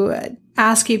to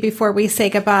ask you before we say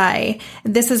goodbye,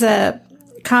 this is a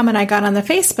comment I got on the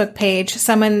Facebook page.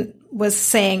 Someone was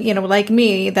saying, like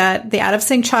me, that The Out of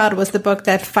Sync Child was the book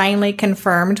that finally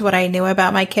confirmed what I knew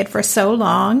about my kid for so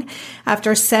long.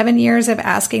 After 7 years of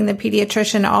asking the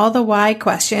pediatrician all the why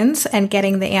questions and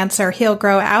getting the answer, he'll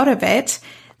grow out of it,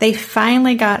 they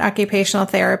finally got occupational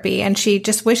therapy, and she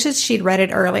just wishes she'd read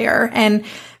it earlier. And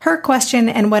her question,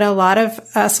 and what a lot of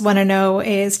us want to know,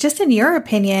 is just in your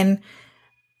opinion,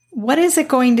 what is it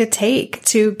going to take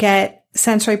to get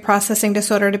sensory processing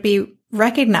disorder to be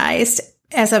recognized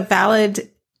as a valid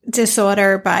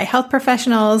disorder by health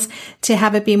professionals, to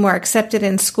have it be more accepted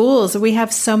in schools? We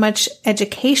have so much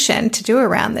education to do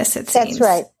around this, it seems. That's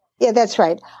right. Yeah, that's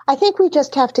right. I think we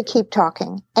just have to keep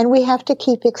talking, and we have to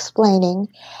keep explaining.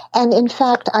 And in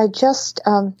fact, I just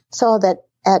saw that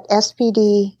at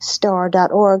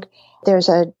spdstar.org, there's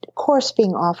a course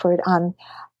being offered on,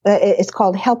 it's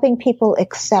called Helping People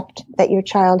Accept That Your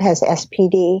Child Has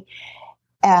SPD.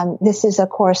 And this is a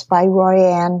course by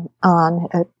Royanne on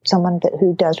someone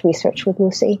who does research with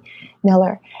Lucy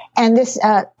Miller. And this,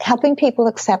 helping people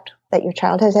accept that your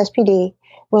child has SPD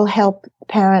will help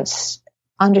parents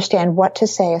understand what to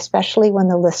say, especially when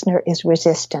the listener is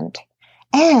resistant,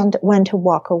 and when to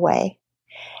walk away.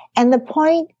 And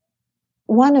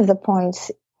one of the points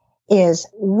is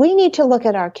we need to look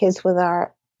at our kids with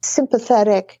our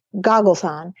sympathetic goggles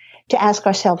on to ask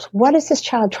ourselves, what is this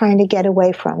child trying to get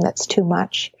away from that's too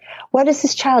much? What is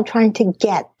this child trying to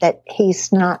get that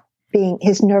his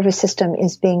nervous system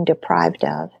is being deprived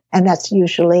of? And that's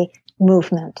usually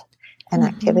movement and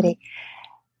activity.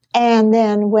 And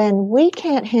then when we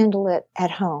can't handle it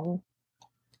at home,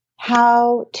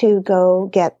 how to go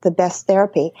get the best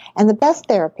therapy. And the best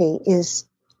therapy is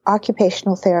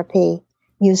occupational therapy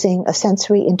using a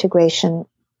sensory integration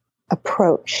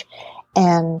approach.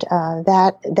 And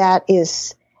that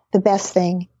is the best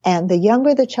thing. And the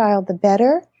younger the child, the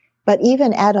better. But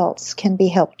even adults can be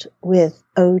helped with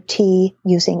OT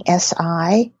using an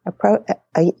SI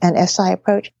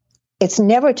approach. It's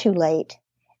never too late.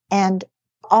 And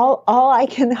all I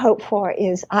can hope for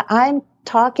is I'm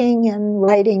talking and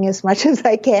writing as much as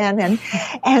I can.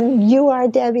 And you are,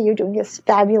 Debbie, you're doing a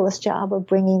fabulous job of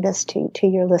bringing this to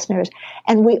your listeners.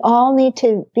 And we all need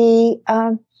to be,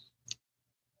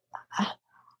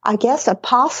 I guess,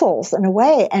 apostles in a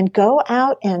way, and go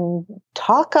out and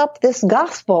talk up this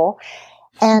gospel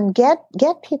and get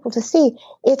people to see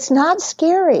it's not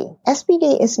scary.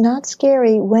 SPD is not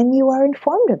scary when you are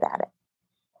informed about it.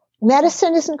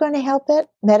 Medicine isn't going to help it.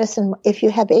 Medicine, if you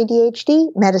have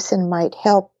ADHD, medicine might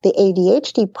help the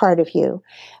ADHD part of you,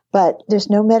 but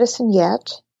there's no medicine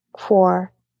yet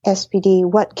for SPD.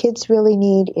 What kids really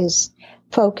need is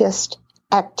focused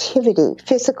activity,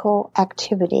 physical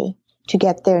activity, to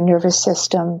get their nervous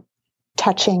system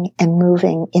touching and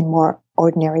moving in more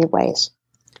ordinary ways.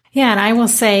 Yeah, and I will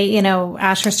say,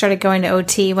 Asher started going to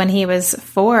OT when he was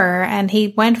 4, and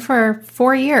he went for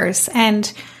 4 years.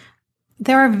 And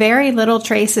there are very little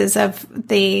traces of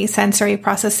the sensory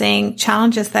processing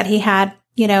challenges that he had,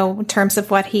 in terms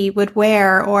of what he would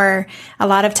wear, or a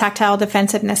lot of tactile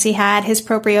defensiveness he had, his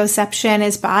proprioception,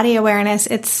 his body awareness.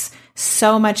 It's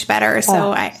so much better.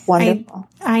 So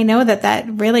I know that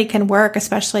really can work,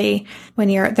 especially when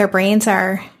their brains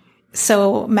are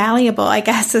so malleable, I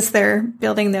guess, as they're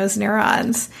building those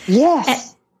neurons.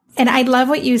 Yes. And I love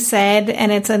what you said,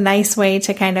 and it's a nice way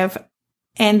to kind of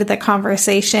end the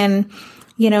conversation.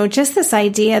 Just this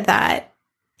idea that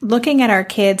looking at our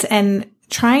kids and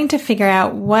trying to figure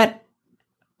out what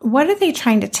are they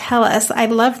trying to tell us? I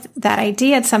love that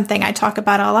idea. It's something I talk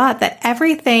about a lot, that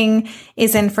everything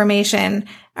is information.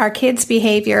 Our kids'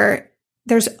 behavior,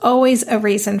 there's always a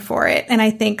reason for it. And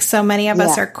I think so many of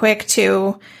us are quick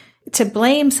to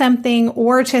blame something,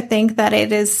 or to think that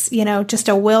it is, just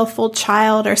a willful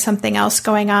child or something else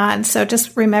going on. So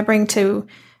just remembering to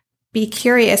be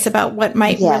curious about what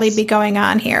might really be going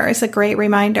on here is a great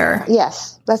reminder.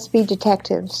 Yes. Let's be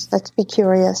detectives. Let's be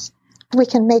curious. We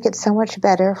can make it so much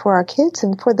better for our kids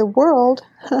and for the world.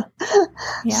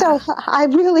 So I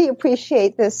really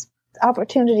appreciate this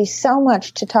opportunity so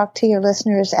much to talk to your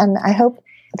listeners. And I hope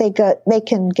they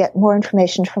can get more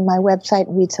information from my website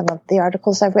and read some of the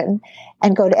articles I've written,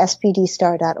 and go to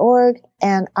spdstar.org.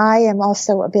 And I am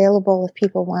also available if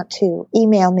people want to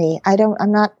email me.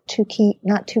 I'm not too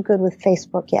good with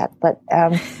Facebook yet, but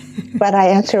I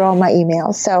answer all my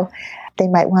emails. So they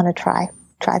might want to try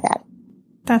that.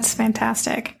 That's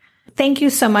fantastic. Thank you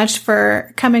so much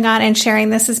for coming on and sharing.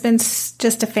 This has been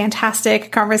just a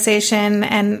fantastic conversation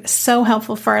and so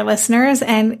helpful for our listeners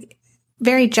and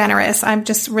very generous. I'm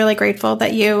just really grateful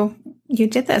that you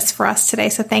did this for us today.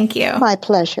 So thank you. My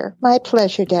pleasure. My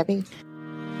pleasure, Debbie.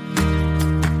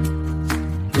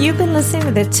 You've been listening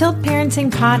to the Tilt Parenting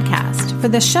Podcast. For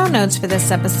the show notes for this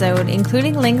episode,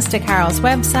 including links to Carol's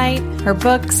website, her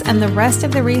books, and the rest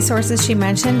of the resources she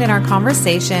mentioned in our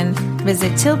conversation,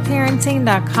 visit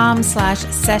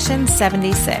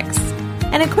tiltparenting.com/session76.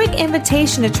 And a quick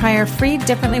invitation to try our free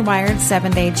Differently Wired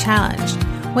 7-Day Challenge.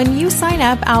 When you sign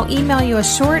up, I'll email you a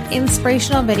short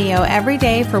inspirational video every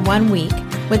day for 1 week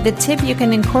with the tip you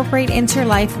can incorporate into your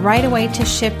life right away to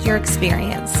shift your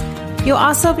experience. You'll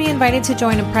also be invited to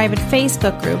join a private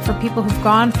Facebook group for people who've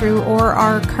gone through or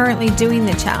are currently doing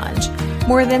the challenge.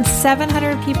 More than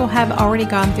 700 people have already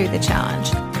gone through the challenge.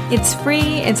 It's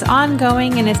free, it's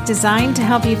ongoing, and it's designed to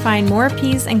help you find more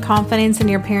peace and confidence in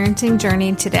your parenting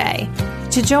journey today.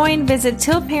 To join, visit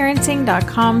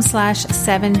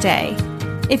tiltparenting.com/7day.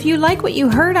 If you like what you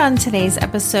heard on today's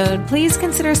episode, please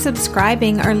consider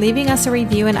subscribing or leaving us a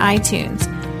review in iTunes.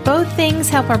 Both things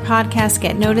help our podcast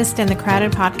get noticed in the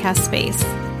crowded podcast space.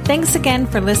 Thanks again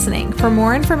for listening. For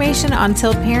more information on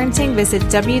Tilt Parenting, visit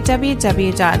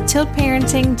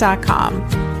www.tiltparenting.com.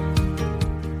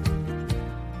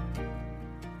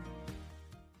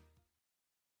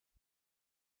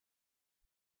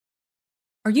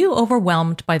 Are you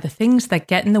overwhelmed by the things that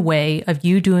get in the way of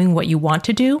you doing what you want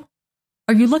to do?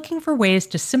 Are you looking for ways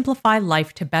to simplify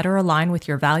life to better align with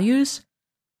your values?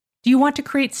 Do you want to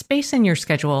create space in your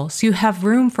schedule so you have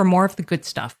room for more of the good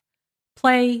stuff?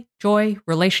 Play, joy,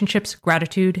 relationships,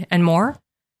 gratitude, and more?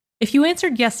 If you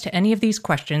answered yes to any of these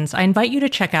questions, I invite you to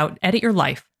check out Edit Your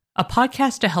Life, a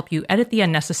podcast to help you edit the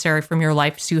unnecessary from your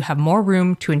life so you have more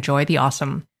room to enjoy the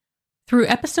awesome. Through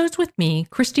episodes with me,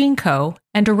 Christine Coe,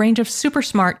 and a range of super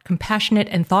smart, compassionate,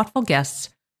 and thoughtful guests,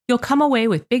 you'll come away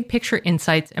with big picture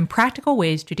insights and practical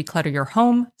ways to declutter your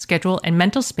home, schedule, and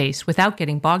mental space without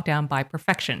getting bogged down by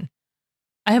perfection.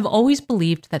 I have always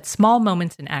believed that small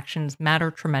moments and actions matter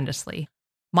tremendously.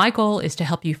 My goal is to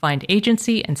help you find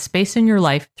agency and space in your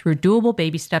life through doable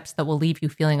baby steps that will leave you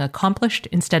feeling accomplished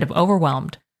instead of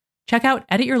overwhelmed. Check out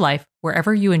Edit Your Life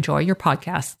wherever you enjoy your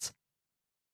podcasts.